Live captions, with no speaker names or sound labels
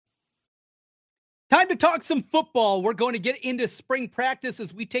Time to talk some football. We're going to get into spring practice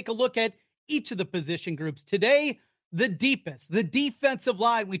as we take a look at each of the position groups. Today, the deepest, the defensive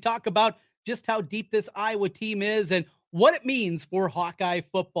line. We talk about just how deep this Iowa team is and what it means for Hawkeye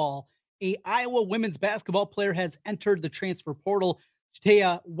football. A Iowa women's basketball player has entered the transfer portal.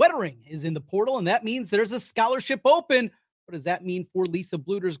 Taya Wettering is in the portal, and that means there's a scholarship open. What does that mean for Lisa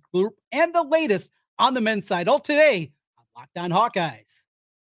Bluter's group? And the latest on the men's side, all today on Locked On Hawkeyes.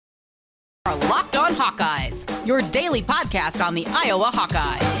 Are Locked On Hawkeyes, your daily podcast on the Iowa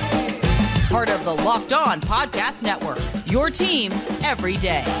Hawkeyes. Part of the Locked On Podcast Network, your team every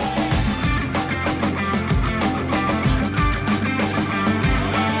day.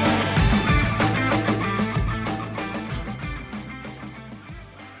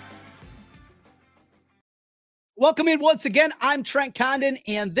 Welcome in once again. I'm Trent Condon,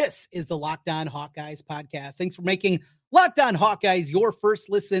 and this is the Locked On Hawkeyes podcast. Thanks for making Locked On Hawkeyes your first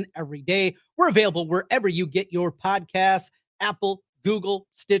listen every day. We're available wherever you get your podcasts, Apple, Google,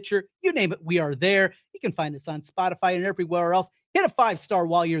 Stitcher, you name it, we are there. You can find us on Spotify and everywhere else. Hit a 5-star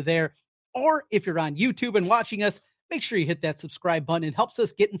while you're there. Or if you're on YouTube and watching us, make sure you hit that subscribe button. It helps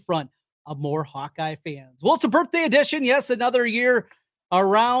us get in front of more Hawkeye fans. Well, it's a birthday edition. Yes, another year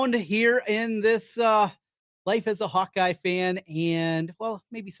around here in this life as a Hawkeye fan, and, well,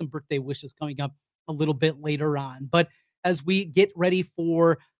 maybe some birthday wishes coming up a little bit later on. But as we get ready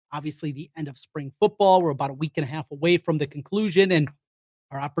for, obviously, the end of spring football, we're about a week and a half away from the conclusion and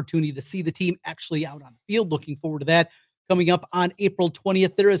our opportunity to see the team actually out on the field. Looking forward to that coming up on April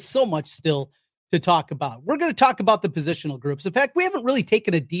 20th. There is so much still to talk about. We're going to talk about the positional groups. In fact, we haven't really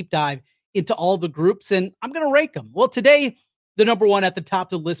taken a deep dive into all the groups, and I'm going to rank them. Well, today, the number one at the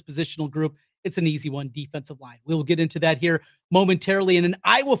top of the list positional group, it's an easy one, defensive line. We'll get into that here momentarily. And an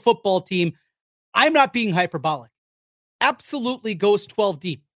Iowa football team, I'm not being hyperbolic, absolutely goes 12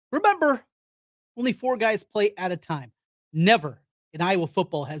 deep. Remember, only 4 guys play at a time. Never in Iowa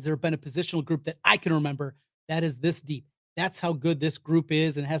football has there been a positional group that I can remember that is this deep. That's how good this group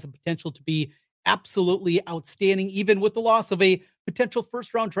is and has the potential to be absolutely outstanding, even with the loss of a potential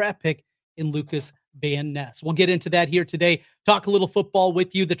first-round draft pick in Lucas Van Ness. We'll get into that here today. Talk a little football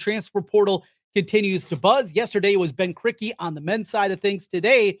with you. The transfer portal continues to buzz. Yesterday was Ben Krikke on the men's side of things.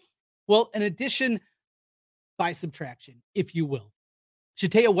 Today, well, an addition by subtraction, if you will.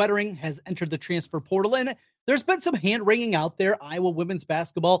 Taya Wettering has entered the transfer portal, and there's been some hand-wringing out there. Iowa women's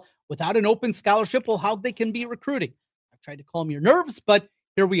basketball without an open scholarship, well, how they can be recruiting. I've tried to calm your nerves, but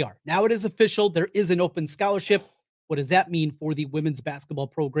here we are. Now it is official. There is an open scholarship. What does that mean for the women's basketball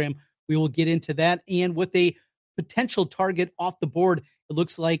program? We will get into that. And with a potential target off the board, it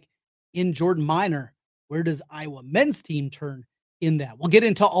looks like in Jordan Minor, where does Iowa men's team turn in that? We'll get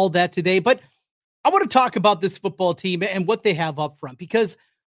into all that today, but I want to talk about this football team and what they have up front, because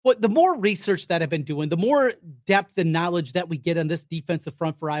the more research that I've been doing, the more depth and knowledge that we get on this defensive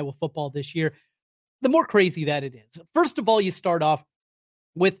front for Iowa football this year, the more crazy that it is. First of all, you start off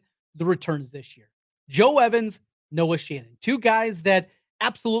with the returns this year. Joe Evans, Noah Shannon, 2 guys that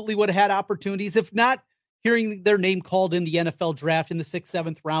absolutely would have had opportunities, if not hearing their name called in the NFL draft in the 6th,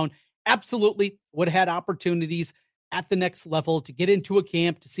 7th round, absolutely would have had opportunities at the next level to get into a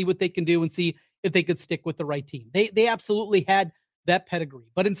camp, to see what they can do and see if they could stick with the right team. They absolutely had that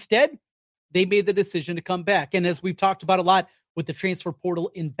pedigree, but instead they made the decision to come back. And as we've talked about a lot with the transfer portal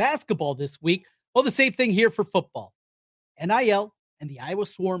in basketball this week, well, the same thing here for football. NIL and the Iowa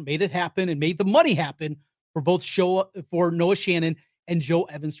Swarm made it happen and made the money happen for both for Noah Shannon and Joe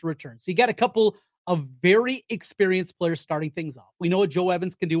Evans to return. So you got a couple of very experienced players starting things off. We know what Joe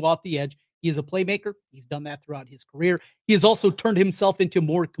Evans can do off the edge. He is a playmaker. He's done that throughout his career. He has also turned himself into a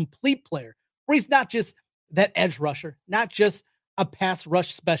more complete player, where he's not just that edge rusher, not just a pass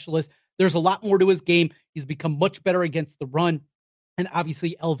rush specialist. There's a lot more to his game. He's become much better against the run and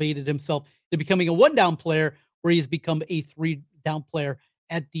obviously elevated himself to becoming a 1-down player, where he's become a 3-down player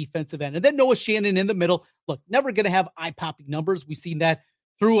at defensive end. And then Noah Shannon in the middle. Look, never going to have eye-popping numbers. We've seen that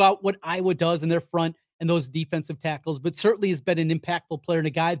throughout what Iowa does in their front and those defensive tackles, but certainly has been an impactful player and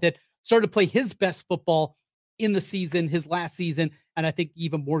a guy that started to play his best football in the season, his last season, and I think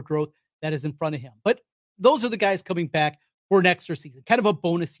even more growth that is in front of him. But those are the guys coming back for an extra season, kind of a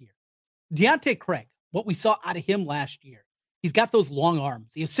bonus year. Deontay Craig, what we saw out of him last year, he's got those long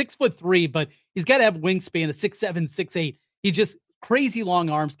arms. He's 6'3", but he's got to have a wingspan of 6'7", 6'8". He just crazy long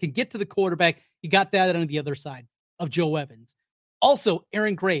arms, can get to the quarterback. You got that on the other side of Joe Evans. Also,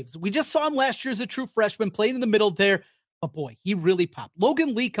 Aaron Graves. We just saw him last year as a true freshman, playing in the middle there. But boy, he really popped.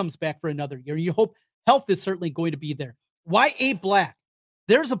 Logan Lee comes back for another year. You hope health is certainly going to be there. Y.A. Black.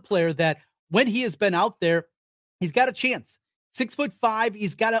 There's a player that when he has been out there, he's got a chance. 6'5".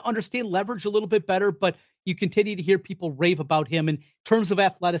 He's got to understand leverage a little bit better, but you continue to hear people rave about him in terms of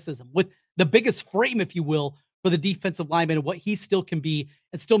athleticism with the biggest frame, if you will, for the defensive lineman and what he still can be,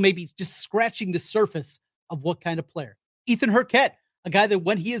 and still maybe just scratching the surface of what kind of player. Ethan Hurkett, a guy that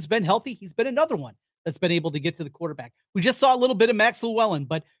when he has been healthy, he's been another one that's been able to get to the quarterback. We just saw a little bit of Max Llewellyn,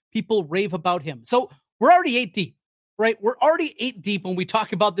 but people rave about him. So we're already 8 deep, right? We're already 8 deep when we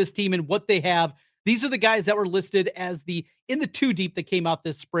talk about this team and what they have. These are the guys that were listed as in the 2 deep that came out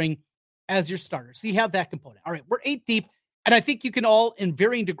this spring as your starters. So you have that component. All right, we're 8 deep, and I think you can all, in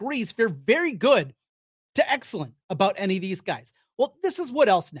varying degrees, fare very good to excellent about any of these guys. Well, this is what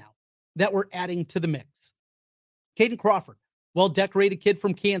else now that we're adding to the mix. Caden Crawford, well-decorated kid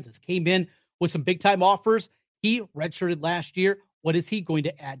from Kansas, came in with some big-time offers. He redshirted last year. What is he going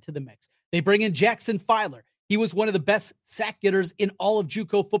to add to the mix? They bring in Jackson Filer. He was one of the best sack getters in all of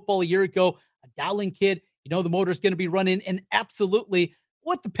JUCO football a year ago. A Dowling kid. You know the motor's going to be running, and absolutely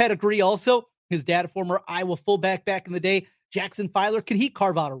with the pedigree also. His dad, a former Iowa fullback back in the day. Jackson Filer, can he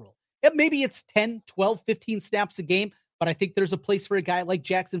carve out a role? Maybe it's 10, 12, 15 snaps a game, but I think there's a place for a guy like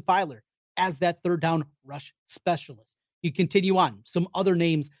Jackson Filer as that third down rush specialist. You continue on. Some other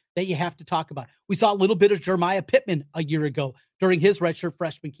names that you have to talk about. We saw a little bit of Jeremiah Pittman a year ago during his redshirt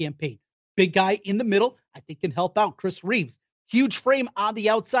freshman campaign. Big guy in the middle, I think can help out. Chris Reeves, huge frame on the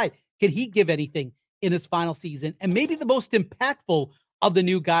outside. Can he give anything in his final season? And maybe the most impactful of the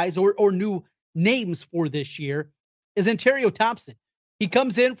new guys or new names for this year is Ontario Thompson. He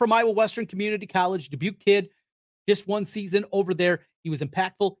comes in from Iowa Western Community College, Dubuque kid, just 1 season over there. He was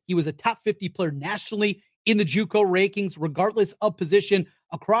impactful. He was a top 50 player nationally in the JUCO rankings, regardless of position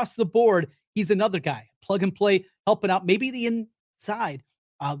across the board. He's another guy, plug and play, helping out maybe the inside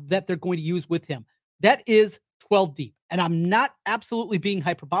that they're going to use with him. That is 12 deep. And I'm not absolutely being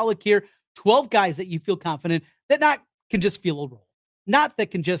hyperbolic here. 12 guys that you feel confident that not can just feel a role, not that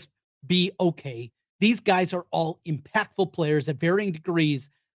can just be okay. These guys are all impactful players at varying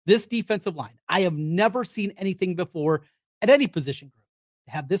degrees. This defensive line, I have never seen anything before at any position group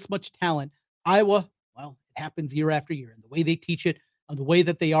to have this much talent. Iowa, well, it happens year after year. And the way they teach it, and the way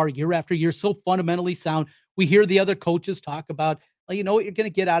that they are year after year, so fundamentally sound. We hear the other coaches talk about, well, you know what you're going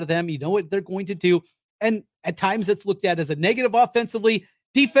to get out of them. You know what they're going to do. And at times it's looked at as a negative offensively.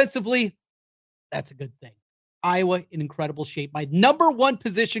 Defensively, that's a good thing. Iowa in incredible shape. My number one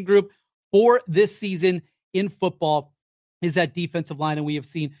position group for this season in football is that defensive line, and we have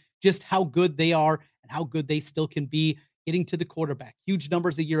seen just how good they are and how good they still can be getting to the quarterback. Huge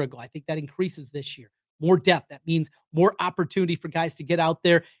numbers a year ago. I think that increases this year. More depth. That means more opportunity for guys to get out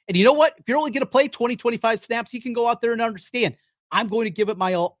there. And you know what? If you're only going to play 20, 25 snaps, you can go out there and understand, I'm going to give it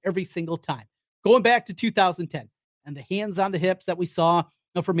my all every single time. Going back to 2010 and the hands on the hips that we saw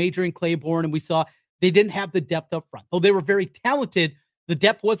from Adrian Claiborne, and we saw they didn't have the depth up front. Though they were very talented, the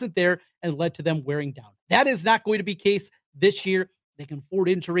depth wasn't there and led to them wearing down. That is not going to be the case this year. They can afford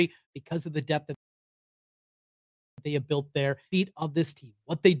injury because of the depth that they have built there. Feet of this team,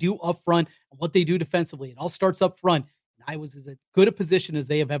 what they do up front and what they do defensively. It all starts up front. And Iowa's as good a position as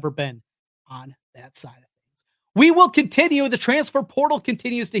they have ever been on that side of things. We will continue. The transfer portal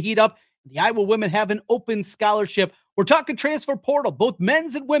continues to heat up. The Iowa women have an open scholarship. We're talking transfer portal, both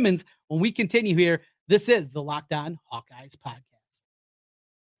men's and women's, when we continue here. This is the Locked On Hawkeyes podcast.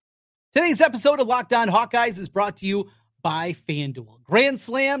 Today's episode of Locked On Hawkeyes is brought to you by FanDuel. Grand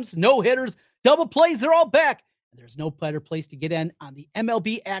slams, no-hitters, double plays, they're all back. And there's no better place to get in on the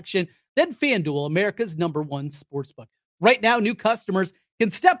MLB action than FanDuel, America's #1 sportsbook. Right now, new customers can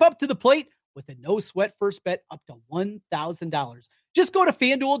step up to the plate with a no-sweat first bet up to $1,000. Just go to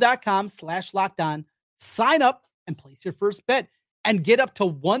FanDuel.com/lockedon, sign up, and place your first bet, and get up to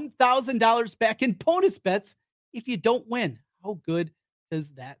 $1,000 back in bonus bets if you don't win. How good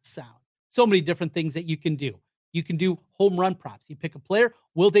does that sound? So many different things that you can do. You can do home run props. You pick a player,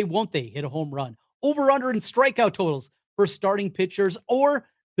 will they, won't they hit a home run? Over, under, and strikeout totals for starting pitchers, or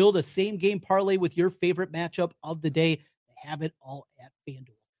build a same-game parlay with your favorite matchup of the day. They have it all at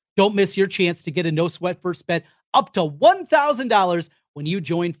FanDuel. Don't miss your chance to get a no-sweat first bet up to $1,000 when you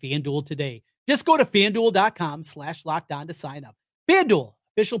join FanDuel today. Just go to FanDuel.com/lockedon to sign up. FanDuel,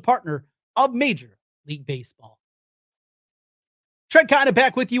 official partner of Major League Baseball. Trent Condon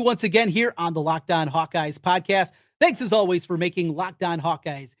back with you once again here on the Locked On Hawkeyes podcast. Thanks as always for making Locked On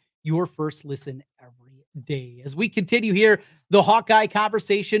Hawkeyes your first listen every day. As we continue here, the Hawkeye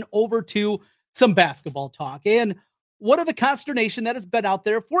conversation over to some basketball talk. And what are the consternation that has been out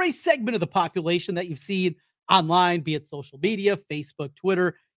there for a segment of the population that you've seen online, be it social media, Facebook,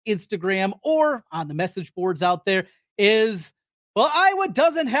 Twitter, Instagram, or on the message boards out there, is Well, Iowa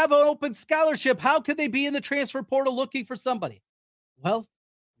doesn't have an open scholarship. How could they be in the transfer portal looking for somebody? Well,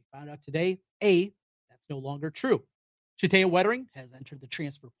 we found out today, that's no longer true. Shatea Wettering has entered the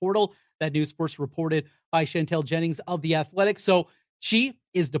transfer portal. That news first reported by Chantel Jennings of The Athletic. So she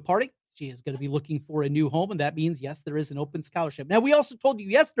is departing. She is going to be looking for a new home, and that means, yes, there is an open scholarship. Now, we also told you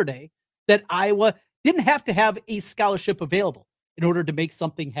yesterday that Iowa didn't have to have a scholarship available in order to make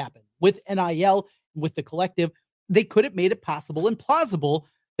something happen. With NIL, with the collective, they could have made it possible and plausible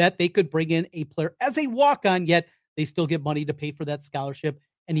that they could bring in a player as a walk-on, yet they still get money to pay for that scholarship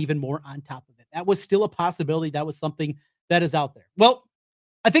and even more on top of it. That was still a possibility. That was something that is out there. Well,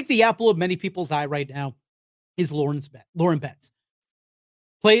 I think the apple of many people's eye right now is Lauren Betts.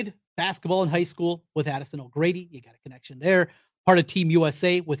 Played basketball in high school with Addison O'Grady. You got a connection there. Part of Team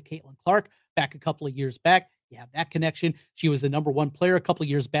USA with Caitlin Clark back a couple of years back. You have that connection. She was the number one player a couple of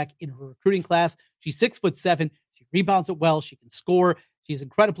years back in her recruiting class. She's 6'7". She rebounds it well. She can score. She's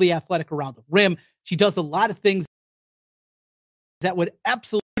incredibly athletic around the rim. She does a lot of things that would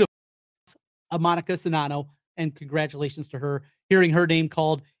absolutely Monica Sinano, and congratulations to her. Hearing her name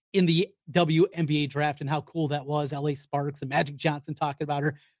called in the WNBA draft and how cool that was. LA Sparks and Magic Johnson talking about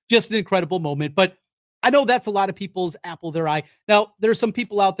her. Just an incredible moment. But I know that's a lot of people's apple of their eye. Now, there's some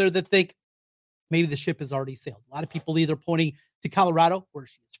people out there that think maybe the ship has already sailed. A lot of people either pointing to Colorado, where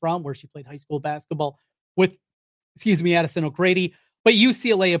she is from, where she played high school basketball with, Addison O'Grady. But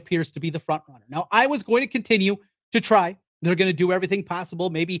UCLA appears to be the front runner. Now, I was going to continue to try. They're going to do everything possible,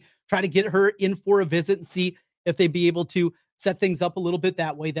 maybe try to get her in for a visit and see if they'd be able to set things up a little bit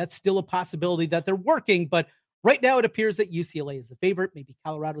that way. That's still a possibility that they're working, but right now it appears that UCLA is the favorite. Maybe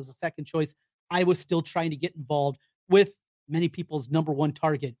Colorado's the second choice. I was still trying to get involved with many people's number one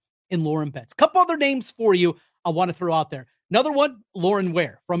target in Lauren Betts. A couple other names for you I want to throw out there. Another one, Lauren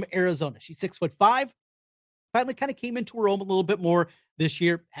Ware from Arizona. She's 6'5". Finally kind of came into her own a little bit more this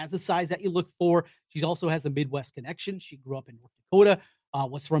year, has the size that you look for. She also has a Midwest connection. She grew up in North Dakota,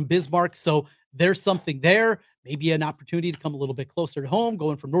 was from Bismarck. So there's something there, maybe an opportunity to come a little bit closer to home,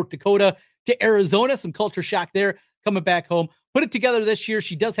 going from North Dakota to Arizona, some culture shock there, coming back home. Put it together this year.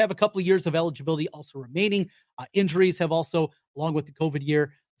 She does have a couple of years of eligibility also remaining. Injuries have also, along with the COVID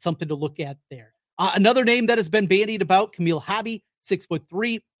year, something to look at there. Another name that has been bandied about, Camille Hobby,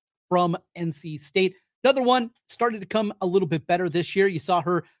 6'3" from NC State. Another one started to come a little bit better this year. You saw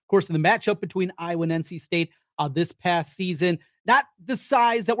her, of course, in the matchup between Iowa and NC State this past season. Not the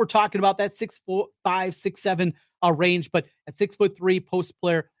size that we're talking about, that 6'5", 6'7" range, but at 6'3", post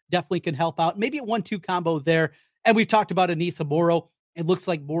player definitely can help out. Maybe a 1-2 combo there. And we've talked about Anissa Morrow. It looks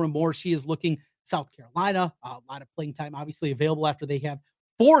like more and more she is looking South Carolina. A lot of playing time obviously available after they have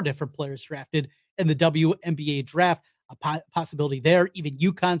 4 different players drafted in the WNBA draft. A possibility there. Even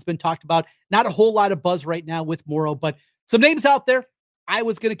UConn's been talked about. Not a whole lot of buzz right now with Morrow, but some names out there.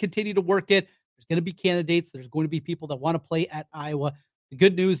 Iowa's going to continue to work it. There's going to be candidates. There's going to be people that want to play at Iowa. The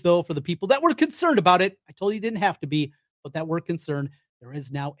good news, though, for the people that were concerned about it, I told you didn't have to be, but that were concerned, there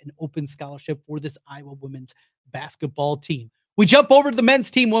is now an open scholarship for this Iowa women's basketball team. We jump over to the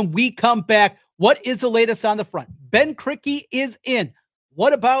men's team when we come back. What is the latest on the front? Ben Krikke is in.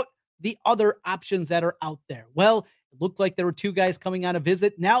 What about the other options that are out there? Well, it looked like there were 2 guys coming on a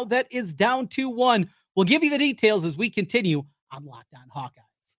visit. Now that is down to 1. We'll give you the details as we continue on Locked On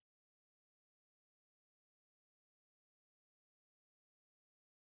Hawkeyes.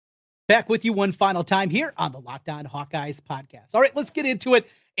 Back with you one final time here on the Locked On Hawkeyes podcast. All right, let's get into it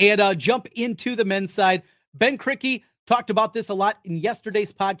and jump into the men's side. Ben Krikke talked about this a lot in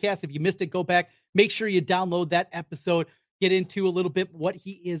yesterday's podcast. If you missed it, go back. Make sure you download that episode. Get into a little bit what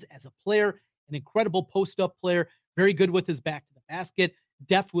he is as a player, an incredible post-up player, very good with his back to the basket,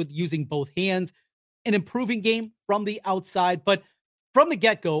 deft with using both hands, an improving game from the outside. But from the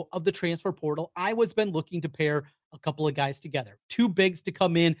get-go of the transfer portal, Iowa's been looking to pair a couple of guys together, 2 bigs to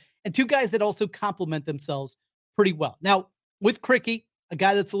come in and 2 guys that also complement themselves pretty well. Now, with Krikke, a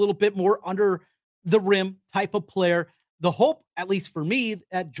guy that's a little bit more under the rim type of player, the hope, at least for me,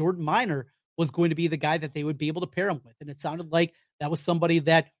 that Jordan Minor was going to be the guy that they would be able to pair him with. And it sounded like that was somebody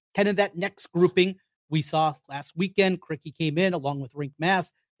that kind of that next grouping we saw last weekend. Krikke came in along with Rink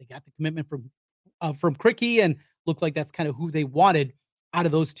Mass. They got the commitment from Krikke and looked like that's kind of who they wanted out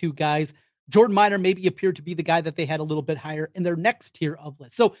of those 2 guys. Jordan Minor maybe appeared to be the guy that they had a little bit higher in their next tier of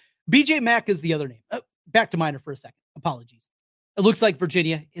list. So BJ Mack is the other name. Back to Minor for a second. Apologies. It looks like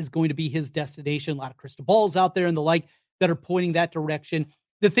Virginia is going to be his destination. A lot of crystal balls out there and the like that are pointing that direction.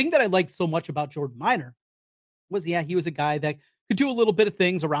 The thing that I liked so much about Jordan Minor was, he was a guy that could do a little bit of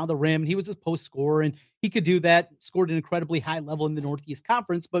things around the rim. He was his post scorer, and he could do that, scored an incredibly high level in the Northeast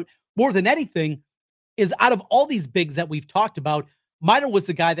Conference. But more than anything, is out of all these bigs that we've talked about, Minor was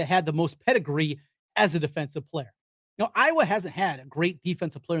the guy that had the most pedigree as a defensive player. Iowa hasn't had a great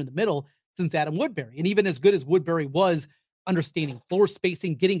defensive player in the middle since Adam Woodbury. And even as good as Woodbury was understanding floor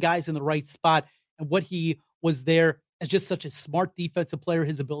spacing, getting guys in the right spot, and what he was there as just such a smart defensive player,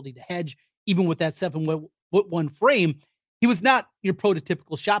 his ability to hedge, even with that 7'1" frame, he was not your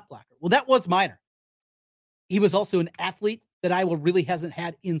prototypical shot blocker. Well, that was Minor. He was also an athlete that Iowa really hasn't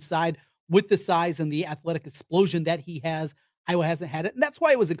had inside with the size and the athletic explosion that he has. Iowa hasn't had it. And that's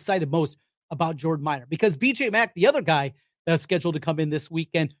why I was excited most about Jordan Minor, because BJ Mack, the other guy that's scheduled to come in this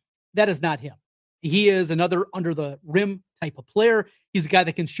weekend, that is not him. He is another under the rim type of player. He's a guy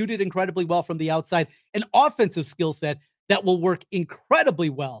that can shoot it incredibly well from the outside, an offensive skill set that will work incredibly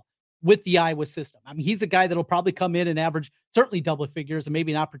well with the Iowa system. I mean, he's a guy that'll probably come in and average certainly double figures and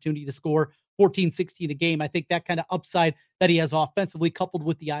maybe an opportunity to score 14, 16 a game. I think that kind of upside that he has offensively coupled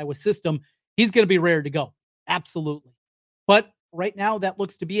with the Iowa system, he's going to be rare to go. Absolutely. But right now, that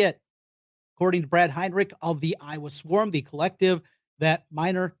looks to be it. According to Brad Heinrich of the Iowa Swarm, the collective, that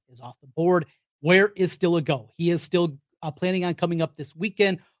Minor is off the board. Where is still a go? He is still planning on coming up this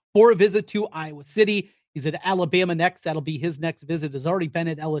weekend for a visit to Iowa City. He's at Alabama next. That'll be his next visit. Has already been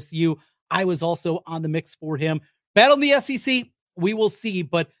at LSU. Iowa's also on the mix for him. Battle in the SEC, we will see.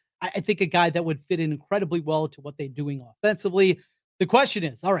 But I think a guy that would fit in incredibly well to what they're doing offensively. The question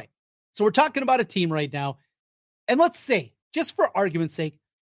is, all right, so we're talking about a team right now. And let's say, just for argument's sake,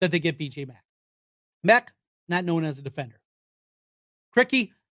 that they get BJ Mack. Mack, not known as a defender.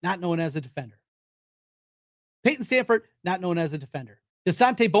 Krikke, not known as a defender. Peyton Sanford, not known as a defender.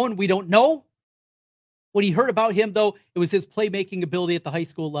 Desante Bowman, we don't know. When he heard about him, though, it was his playmaking ability at the high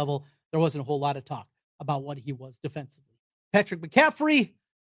school level. There wasn't a whole lot of talk about what he was defensively. Patrick McCaffrey,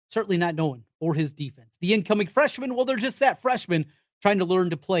 certainly not known for his defense. The incoming freshman, well, they're just that, freshman trying to learn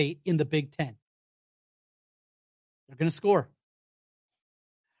to play in the Big Ten. They're going to score. Are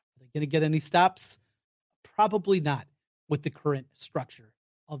they going to get any stops? Probably not with the current structure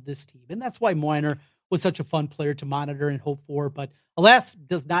of this team. And that's why Minor was such a fun player to monitor and hope for. But alas,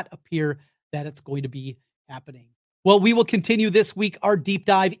 does not appear that it's going to be happening. Well, we will continue this week our deep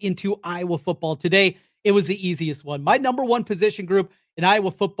dive into Iowa football. Today, it was the easiest one. My number one position group in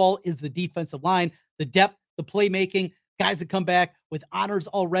Iowa football is the defensive line, the depth, the playmaking, guys that come back with honors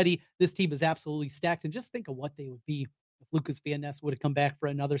already. This team is absolutely stacked. And just think of what they would be if Lucas Van Ness would have come back for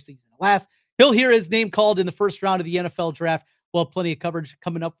another season. Alas, he'll hear his name called in the first round of the NFL draft. We'll have plenty of coverage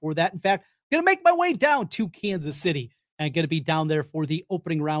coming up for that. In fact, I'm going to make my way down to Kansas City and going to be down there for the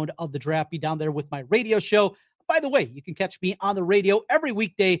opening round of the draft. Be down there with my radio show. By the way, you can catch me on the radio every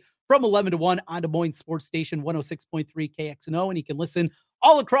weekday from 11 to 1 on Des Moines Sports Station 106.3 KXNO. And you can listen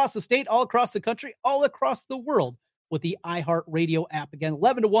all across the state, all across the country, all across the world with the iHeartRadio app. Again,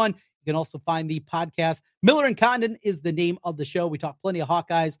 11 to 1. You can also find the podcast. Miller and Condon is the name of the show. We talk plenty of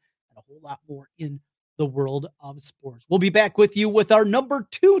Hawkeyes and a whole lot more in the world of sports. We'll be back with you with our number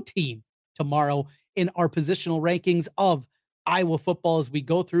 2 team tomorrow in our positional rankings of Iowa football as we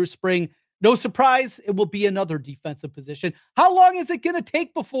go through spring. No surprise, it will be another defensive position. How long is it going to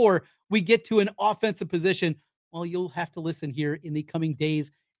take before we get to an offensive position? Well, you'll have to listen here in the coming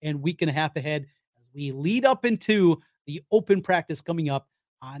days and week and a half ahead as we lead up into the open practice coming up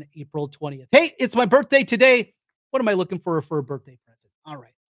on April 20th. Hey, it's my birthday today. What am I looking for a birthday present? All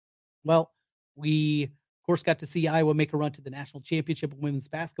right. Well, we, of course, got to see Iowa make a run to the national championship in women's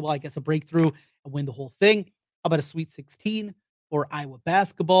basketball. I guess a breakthrough and win the whole thing. How about a Sweet 16 for Iowa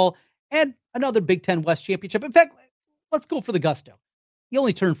basketball and another Big Ten West championship? In fact, let's go for the gusto. You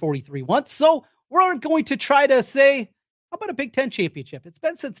only turned 43 once, so we're going to try to say, how about a Big Ten championship? It's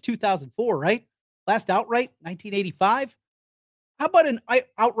been since 2004, right? Last outright, 1985. How about an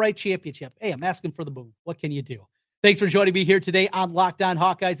outright championship? Hey, I'm asking for the moon. What can you do? Thanks for joining me here today on Locked On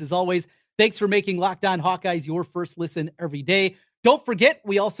Hawkeyes. As always, thanks for making Locked On Hawkeyes your first listen every day. Don't forget,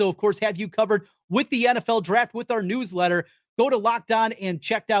 we also, of course, have you covered with the NFL draft with our newsletter. Go to Locked On and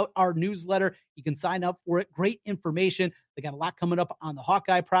check out our newsletter. You can sign up for it. Great information. They got a lot coming up on the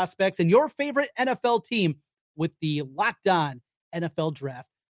Hawkeye prospects and your favorite NFL team with the Locked On NFL Draft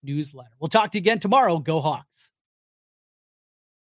newsletter. We'll talk to you again tomorrow. Go Hawks.